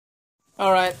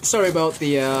Alright, sorry about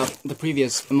the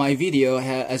previous. My video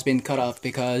has been cut off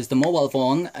because the mobile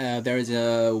phone, there is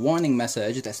a warning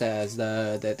message that says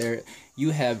that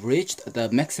you have reached the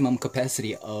maximum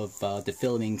capacity of the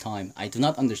filming time. I do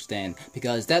not understand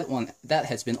because that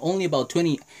has been only about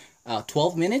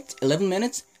 12 minutes, 11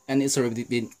 minutes, and it's already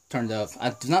been turned off. I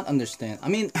do not understand. I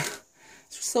mean,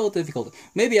 it's so difficult.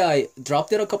 Maybe I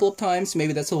dropped it a couple of times.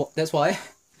 Maybe that's why.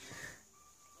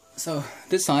 So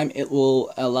this time it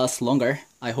will last longer,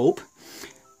 I hope.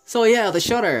 So yeah, the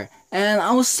shutter, and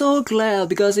I was so glad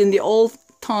because in the old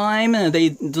time they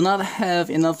do not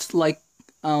have enough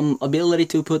ability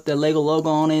to put the Lego logo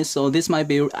on it. So this might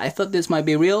be, I thought this might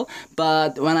be real,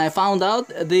 but when I found out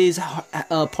this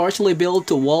partially built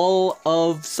wall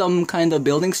of some kind of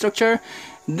building structure,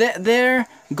 there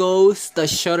goes the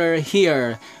shutter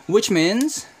here, which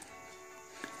means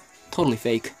totally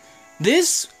fake.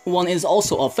 This one is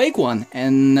also a fake one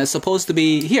and supposed to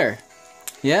be here.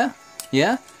 Yeah,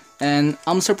 and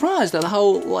I'm surprised at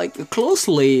how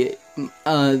closely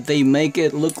they make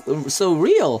it look so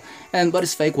real, but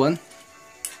it's fake one.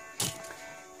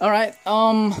 All right,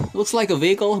 looks like a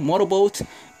vehicle, motorboat,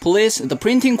 police. The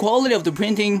printing quality of the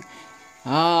printing,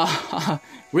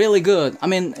 really good. I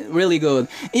mean, really good.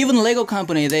 Even Lego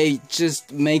company, they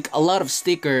just make a lot of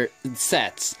sticker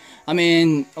sets. I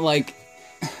mean,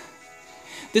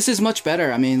 this is much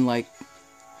better. I mean,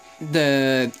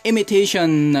 the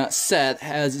imitation set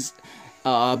has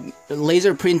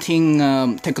laser printing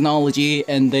technology,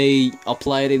 and they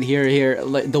applied it here.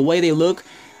 The way they look,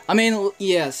 I mean,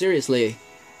 yeah, seriously.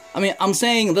 I mean, I'm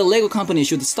saying the Lego company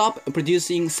should stop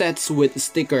producing sets with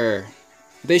sticker.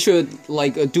 They should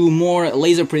do more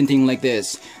laser printing like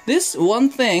this. This one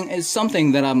thing is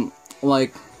something that I'm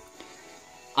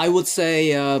I would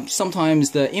say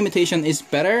sometimes the imitation is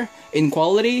better in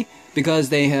quality because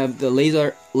they have the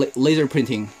laser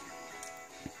printing.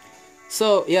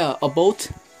 So yeah, a boat.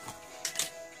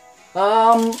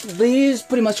 These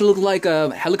pretty much look like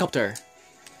a helicopter.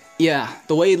 Yeah,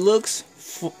 the way it looks.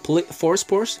 Force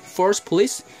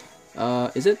police.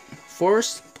 Is it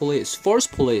force police? Force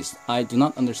police. I do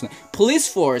not understand. Police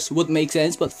force would make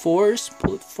sense, but force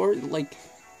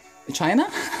China.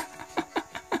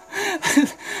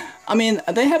 I mean,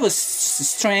 they have a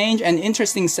strange and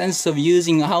interesting sense of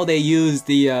using how they use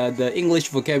the English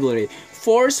vocabulary.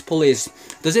 Force police.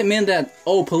 Does it mean that,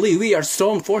 oh, police, we are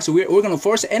strong force, we're gonna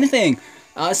force anything?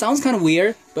 Sounds kind of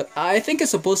weird, but I think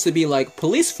it's supposed to be like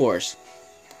police force.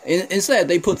 Instead,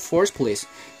 they put force police.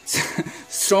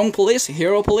 Strong police,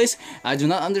 hero police, I do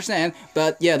not understand,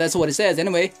 but yeah, that's what it says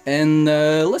anyway. And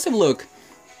let's have a look.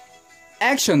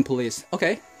 Action police,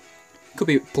 okay. Could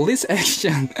be police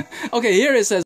action. Okay, here it says